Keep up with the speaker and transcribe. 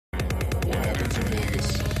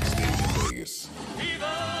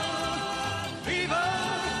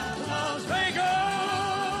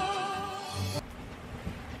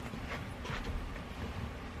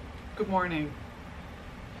morning.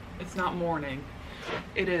 It's not morning.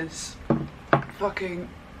 It is fucking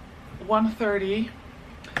 1:30.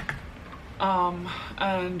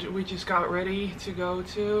 And we just got ready to go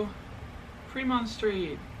to Fremont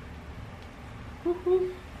Street.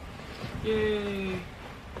 Woohoo! Yay!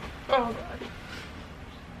 Oh god.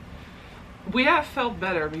 We have felt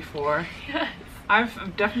better before. Yes.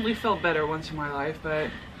 I've definitely felt better once in my life,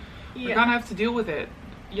 but we're gonna have to deal with it.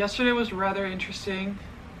 Yesterday was rather interesting.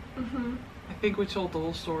 I think we told the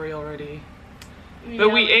whole story already. But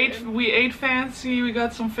we ate fancy, we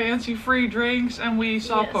got some fancy free drinks, and we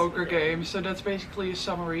saw poker games. So that's basically a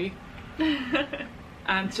summary.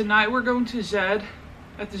 And tonight we're going to ZEDD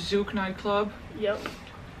at the ZOUK nightclub. Yep.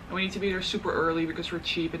 And we need to be there super early because we're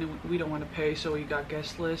cheap and we don't want to pay, so we got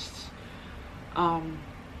guest lists. And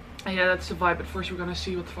yeah, that's the vibe. But first we're gonna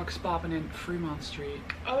see what the fuck's popping in Fremont Street.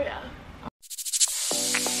 Oh yeah.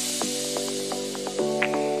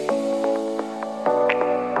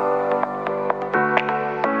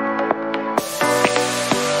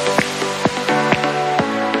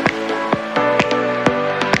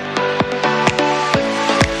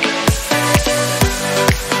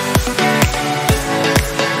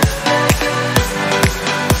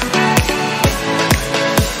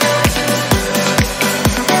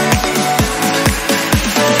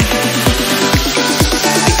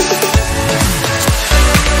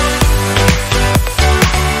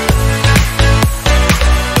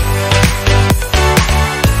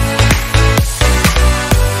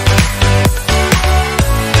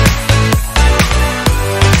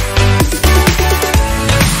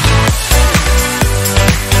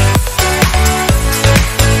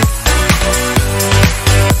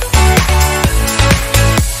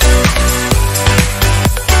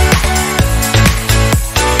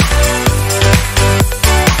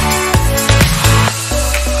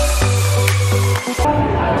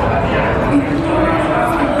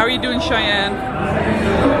 Cheyenne.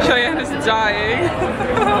 Cheyenne is dying.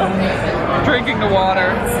 Drinking the water.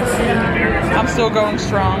 I'm still going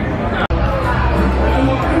strong.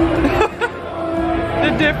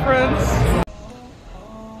 The difference.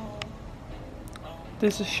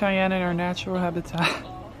 This is Cheyenne in her natural habitat.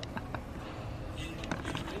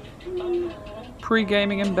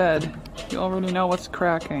 Pre-gaming in bed. You already know what's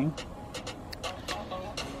cracking.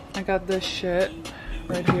 I got this shit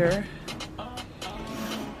right here.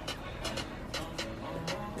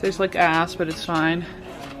 Tastes like ass, but it's fine.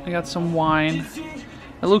 I got some wine.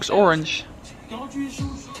 It looks orange.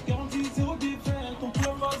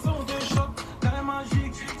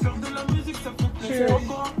 Cheers.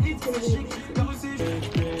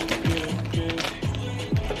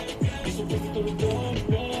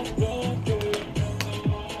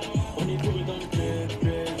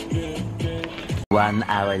 One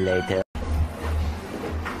hour later.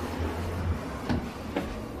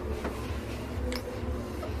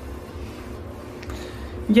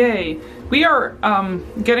 Yay! We are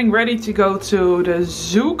getting ready to go to the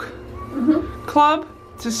ZOUK club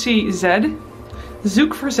to see ZEDD.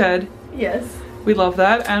 ZOUK for ZEDD. Yes. We love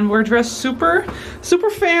that, and we're dressed super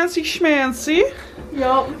fancy schmancy.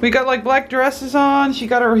 Yup. We got like black dresses on. She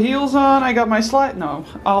got her heels on. I got my slide. No,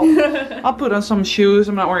 I'll put on some shoes.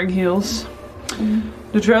 I'm not wearing heels.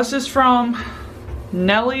 The dress is from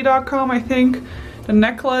Nelly.com, I think. The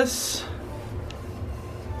necklace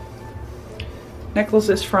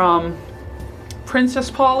is from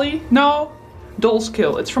Princess Polly. No,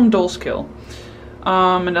 Dollskill. It's from Dollskill.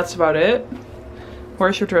 And that's about it.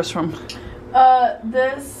 Where's your dress from?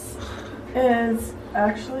 This is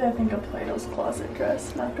actually, I think, a Plato's Closet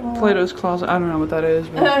dress. Not gonna lie. Plato's Closet. I don't know what that is.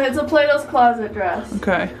 But... it's a Plato's Closet dress.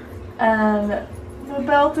 Okay. And the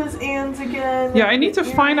belt is Anne's again. Yeah, I need to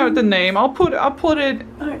find out the name. I'll put it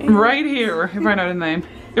right here if I know the name.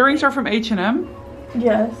 Earrings are from H&M.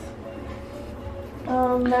 Yes.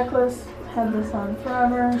 Necklace, had this on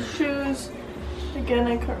forever. Shoes, again,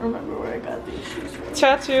 I can't remember where I got these shoes from.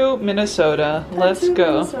 Tattoo, Minnesota. Let's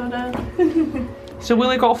go. Minnesota. So we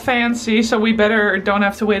look all fancy, so we better don't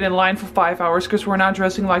have to wait in line for 5 hours because we're not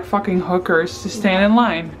dressing like fucking hookers to stand in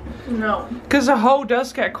line. No. Because a hoe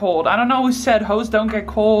does get cold. I don't know who said hoes don't get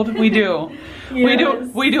cold. We do.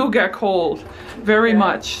 Yes. We do get cold. Very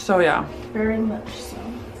much. So yeah. Very much so.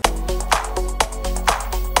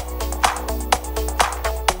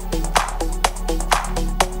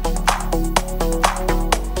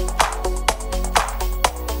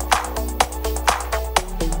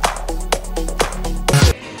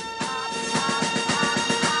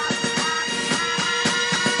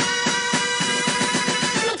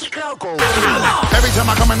 Every Every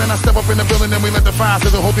time I come in and I step up in the building, then we let the fire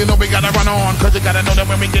sizzle. Hope you know we gotta run on, cause you gotta know that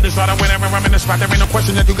when we get it started, whenever I'm in the spot, there ain't no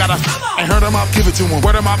question that you gotta. I heard them up, give it to them.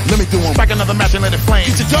 Word them up, let me do them. Back another match and let it flame.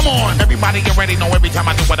 Get your drum on. Everybody already know every time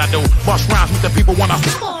I do what I do. Bust rhymes with the people wanna.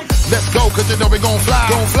 Let's go, cause you know we gon' fly.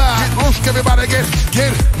 Gon' fly. Get on, everybody get.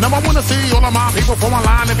 Now I wanna see all of my people from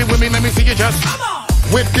online. If you with me, let me see you just.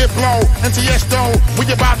 With Diplo and Tiesto, we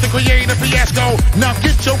about to create a fiasco. Now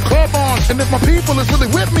get your club on, and if my people is really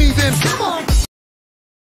with me, then come on.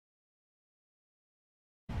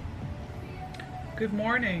 Good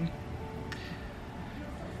morning.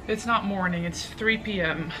 It's not morning, it's 3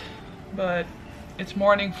 p.m. but it's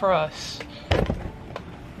morning for us.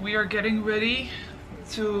 We are getting ready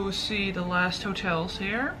to see the last hotels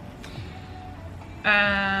here.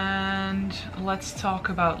 And let's talk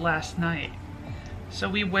about last night. So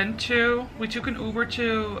we took an Uber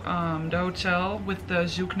to the hotel with the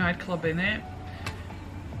ZOUK nightclub in it.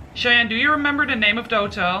 Cheyenne, do you remember the name of the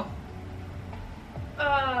hotel?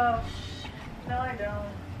 No, I don't.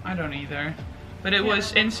 I don't either. But it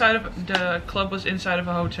was inside of, the club was inside of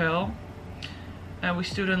a hotel. And we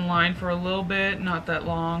stood in line for a little bit, not that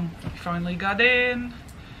long. We finally got in.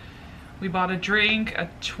 We bought a drink, a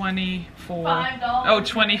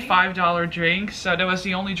 $25 drink. So that was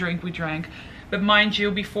the only drink we drank. But mind you,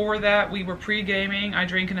 before that, we were pre-gaming. I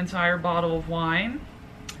drank an entire bottle of wine.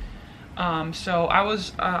 So I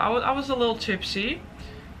was a little tipsy.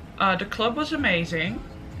 The club was amazing.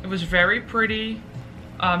 It was very pretty.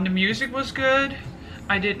 The music was good.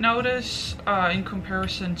 I did notice, in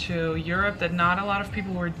comparison to Europe, that not a lot of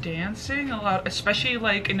people were dancing. Especially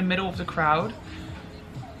like in the middle of the crowd.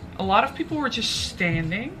 A lot of people were just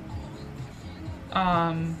standing.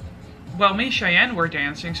 Well, me and Cheyenne were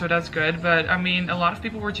dancing, so that's good. But, I mean, a lot of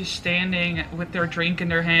people were just standing with their drink in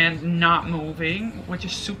their hand, not moving, which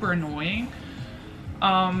is super annoying.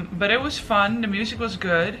 But it was fun. The music was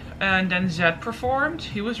good. And then ZEDD performed.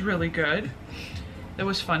 He was really good. It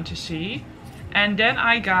was fun to see. And then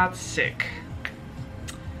I got sick.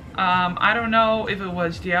 I don't know if it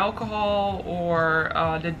was the alcohol or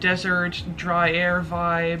the desert dry air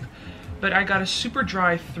vibe, but I got a super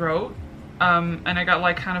dry throat. And I got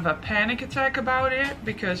like kind of a panic attack about it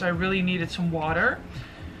because I really needed some water.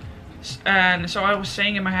 And so I was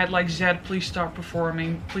saying in my head like, ZEDD, please stop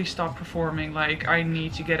performing. Please stop performing. Like, I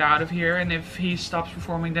need to get out of here. And if he stops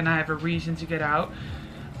performing, then I have a reason to get out.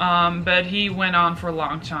 But he went on for a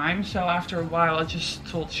long time. So after a while, I just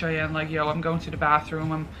told Cheyenne like, yo, I'm going to the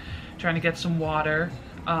bathroom. I'm trying to get some water.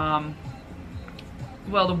 Well,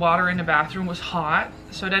 the water in the bathroom was hot,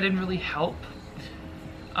 so that didn't really help.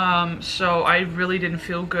 So I really didn't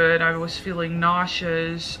feel good. I was feeling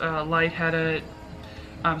nauseous, lightheaded.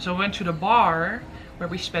 So I went to the bar where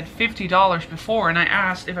we spent $50 before, and I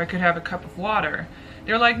asked if I could have a cup of water.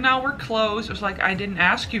 They're like, no, we're closed. I was like, I didn't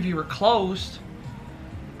ask you if you were closed.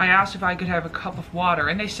 I asked if I could have a cup of water,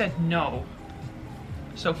 and they said no.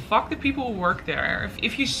 So fuck the people who work there.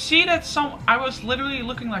 If you see that I was literally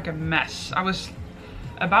looking like a mess. I was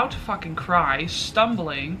about to fucking cry,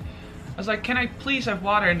 stumbling. I was like, can I please have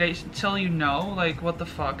water? And they tell you no. Like, what the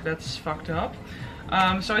fuck? That's fucked up.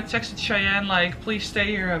 So I texted Cheyenne like, please stay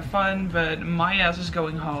here, have fun, but my ass is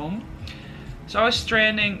going home. So I was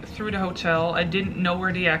stranding through the hotel. I didn't know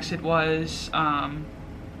where the exit was.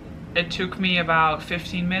 It took me about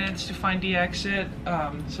 15 minutes to find the exit,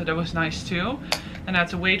 so that was nice too. And I had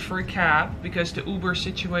to wait for a cab because the Uber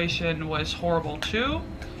situation was horrible too.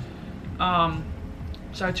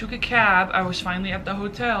 So I took a cab. I was finally at the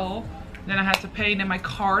hotel. Then I had to pay, and then my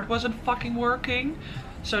card wasn't fucking working.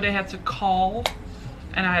 So they had to call,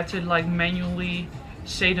 and I had to like manually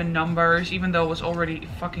say the numbers, even though I was already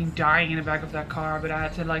fucking dying in the back of that car. But I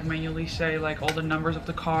had to like manually say like all the numbers of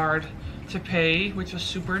the card to pay, which was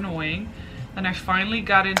super annoying. Then I finally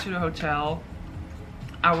got into the hotel.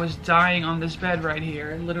 I was dying on this bed right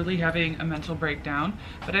here, literally having a mental breakdown,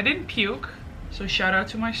 but I didn't puke, so shout out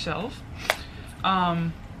to myself.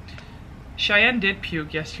 Cheyenne did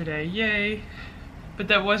puke yesterday, yay. But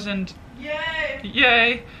that wasn't,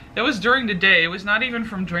 yay, that was during the day. It was not even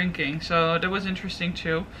from drinking, so that was interesting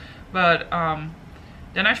too. But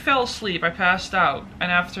then I fell asleep, I passed out, and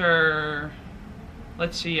after,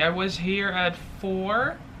 let's see, I was here at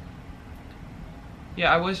 4.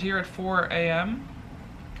 Yeah, I was here at 4 a.m.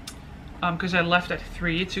 Because I left at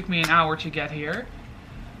 3. It took me an hour to get here.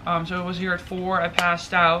 So I was here at 4. I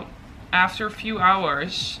passed out. After a few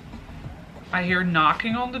hours, I hear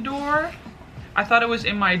knocking on the door. I thought it was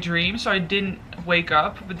in my dream, so I didn't wake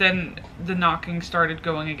up. But then the knocking started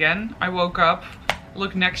going again. I woke up,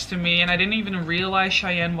 looked next to me, and I didn't even realize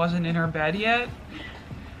Cheyenne wasn't in her bed yet.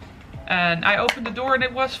 And I opened the door, and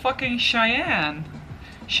it was fucking Cheyenne.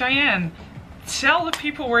 Cheyenne, tell the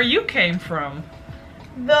people where you came from.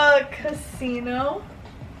 The casino.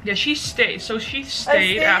 Yeah, she stayed. So she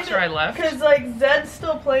stayed after I left. Because like ZEDD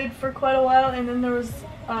still played for quite a while, and then there was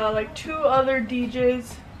like 2 other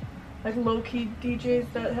DJs, like low-key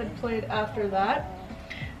DJs that had played after that.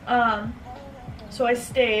 So I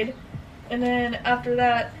stayed, and then after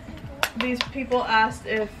that, these people asked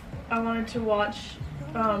if I wanted to watch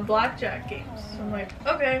blackjack games. So I'm like,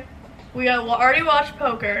 okay. We already watched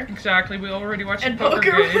poker. Exactly, we already watched and the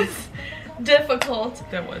poker game. was difficult.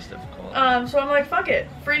 That was difficult. So I'm like, fuck it,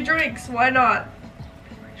 free drinks, why not?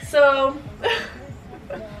 So,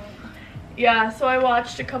 yeah, so I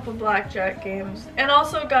watched a couple blackjack games, and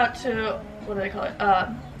also got to, what do they call it,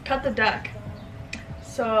 cut the deck.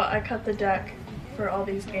 So I cut the deck for all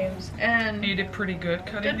these games, and you did pretty good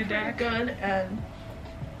cutting the deck. Good, and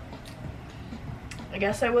I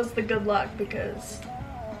guess I was the good luck because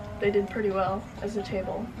they did pretty well as a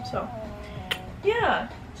table. So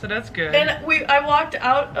yeah. So that's good. And I walked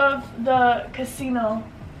out of the casino,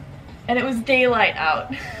 and it was daylight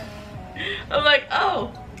out. I'm like,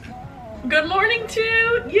 oh, good morning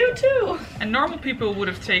to you too. And normal people would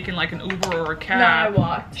have taken like an Uber or a cab. No, I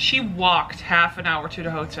walked. She walked half an hour to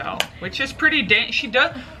the hotel, which is pretty She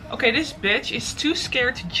does. Okay, this bitch is too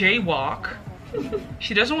scared to jaywalk.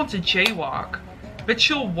 She doesn't want to jaywalk, but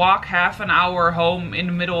she'll walk half an hour home in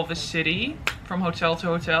the middle of a city from hotel to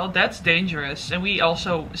hotel. That's dangerous. And we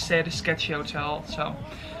also stay at a sketchy hotel, so.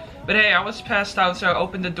 But hey, I was passed out, so I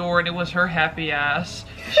opened the door and it was her happy ass.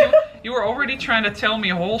 You were already trying to tell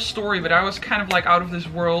me a whole story, but I was kind of like out of this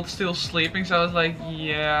world, still sleeping. So I was like,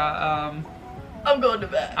 yeah, I'm going to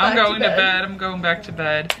bed. I'm going to bed. I'm going back to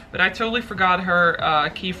bed. But I totally forgot her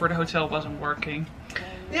key for the hotel wasn't working.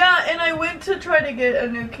 Yeah, and I went to try to get a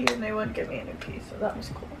new key and they wouldn't give me a new key, so that was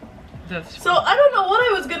cool. So I don't know what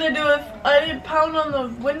I was gonna do if I didn't pound on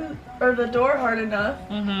the door hard enough,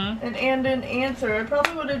 and Anne didn't answer. I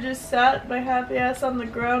probably would have just sat my happy ass on the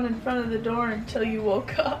ground in front of the door until you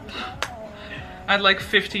woke up. I had like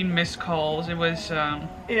 15 missed calls. It was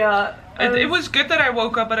yeah. It was good that I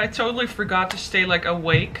woke up, but I totally forgot to stay like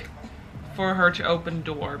awake for her to open the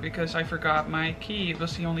door because I forgot my key. It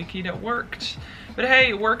was the only key that worked. But hey,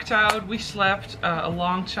 it worked out. We slept a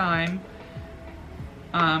long time.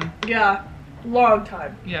 Yeah, long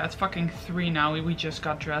time. Yeah, it's fucking 3 now. We just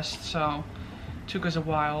got dressed, so it took us a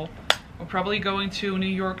while. We're probably going to New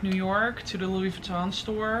York, to the Louis Vuitton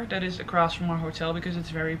store that is across from our hotel because it's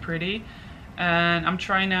very pretty. And I'm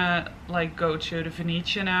trying to like go to the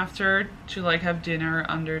Venetian after to like have dinner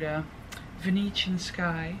under the Venetian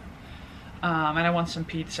sky. And I want some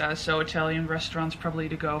pizza, so Italian restaurants probably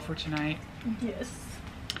to go for tonight. Yes.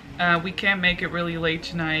 We can't make it really late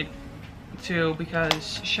tonight too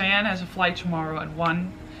because Cheyenne has a flight tomorrow at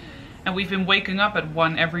 1 and we've been waking up at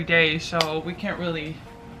 1 every day, so we can't really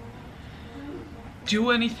do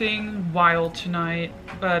anything wild tonight,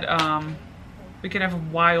 but we can have a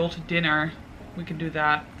wild dinner. We can do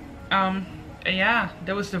that. Yeah,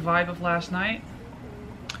 that was the vibe of last night.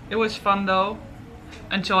 It was fun though.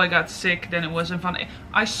 Until I got sick, then it wasn't fun.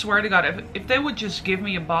 I swear to God, if they would just give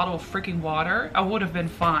me a bottle of freaking water, I would have been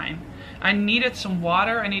fine. I needed some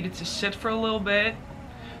water. I needed to sit for a little bit.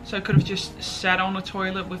 So I could have just sat on the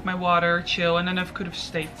toilet with my water, chill, and then I could have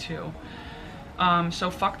stayed too. So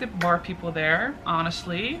fuck the bar people there,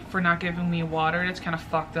 honestly, for not giving me water. That's kind of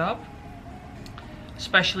fucked up.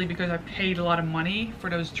 Especially because I paid a lot of money for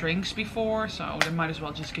those drinks before, so they might as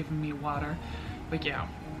well just give me water. But yeah.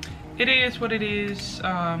 It is what it is.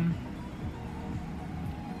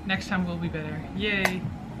 Next time will be better. Yay.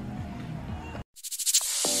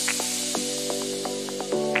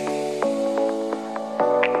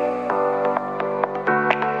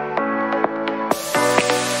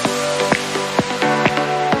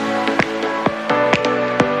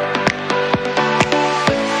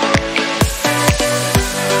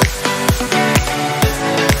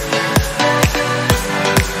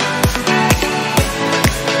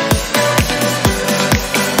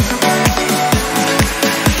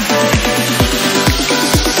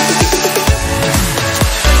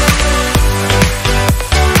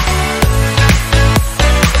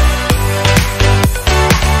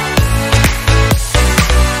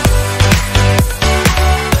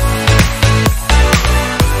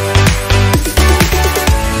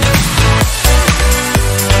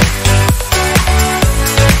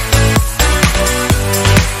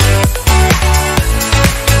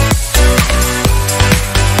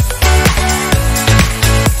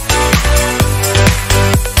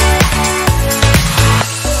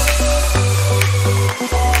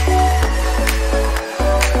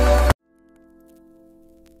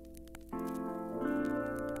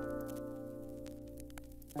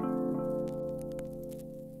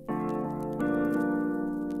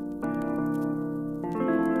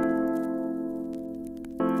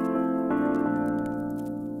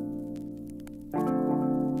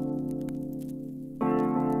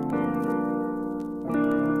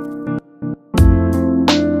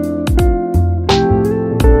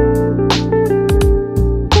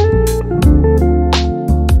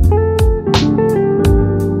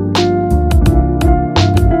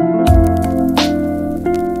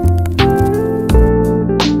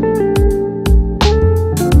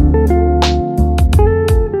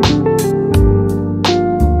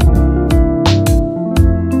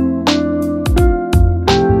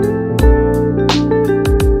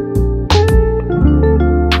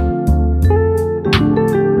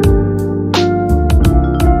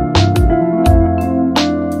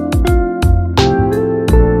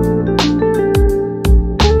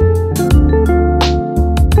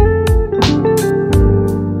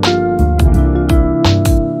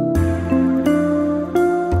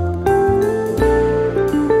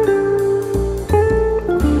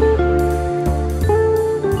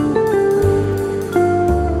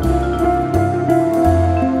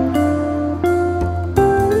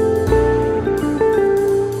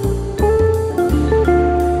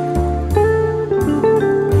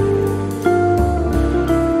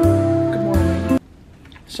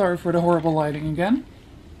 Sorry for the horrible lighting again.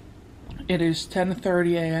 It is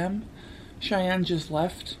 10:30 a.m. Cheyenne just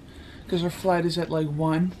left because her flight is at like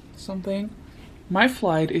 1 something. My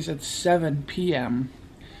flight is at 7 p.m.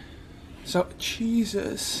 So,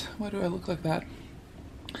 Jesus, why do I look like that?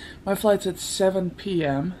 My flight's at 7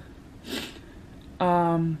 p.m.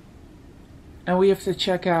 And we have to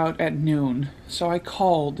check out at noon. So I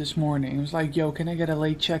called this morning. I was like, yo, can I get a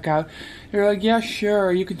late checkout? They're like, yeah,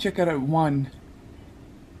 sure, you can check out at 1.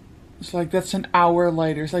 It's like, that's an hour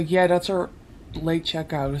later. It's like, yeah, that's our late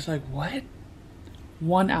checkout. It's like, what?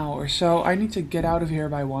 1 hour. So I need to get out of here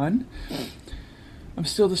by 1. I'm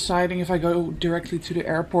still deciding if I go directly to the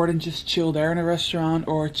airport and just chill there in a restaurant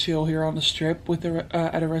or chill here on the strip with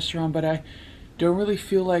at a restaurant. But I don't really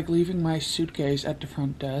feel like leaving my suitcase at the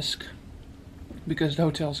front desk because the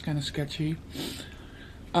hotel's kind of sketchy.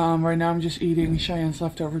 Right now I'm just eating Cheyenne's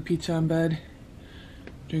leftover pizza in bed,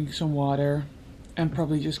 drinking some water, and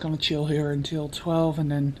probably just gonna chill here until 12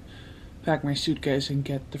 and then pack my suitcase and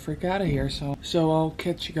get the frick out of here. So I'll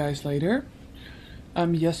catch you guys later.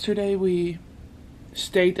 Yesterday we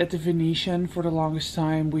stayed at the Venetian for the longest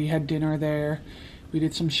time. We had dinner there. We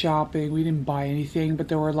did some shopping. We didn't buy anything, but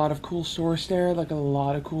there were a lot of cool stores there, like a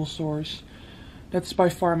lot of cool stores. That's by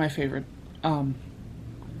far my favorite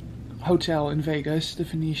hotel in Vegas, the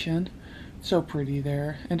Venetian. It's so pretty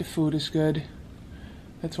there, and the food is good.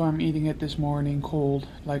 That's why I'm eating it this morning, cold,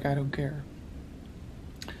 like I don't care.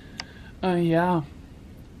 Yeah.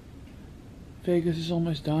 Vegas is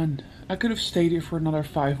almost done. I could have stayed here for another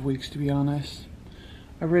 5 weeks, to be honest.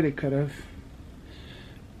 I really could have.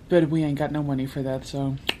 But we ain't got no money for that,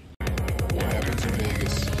 so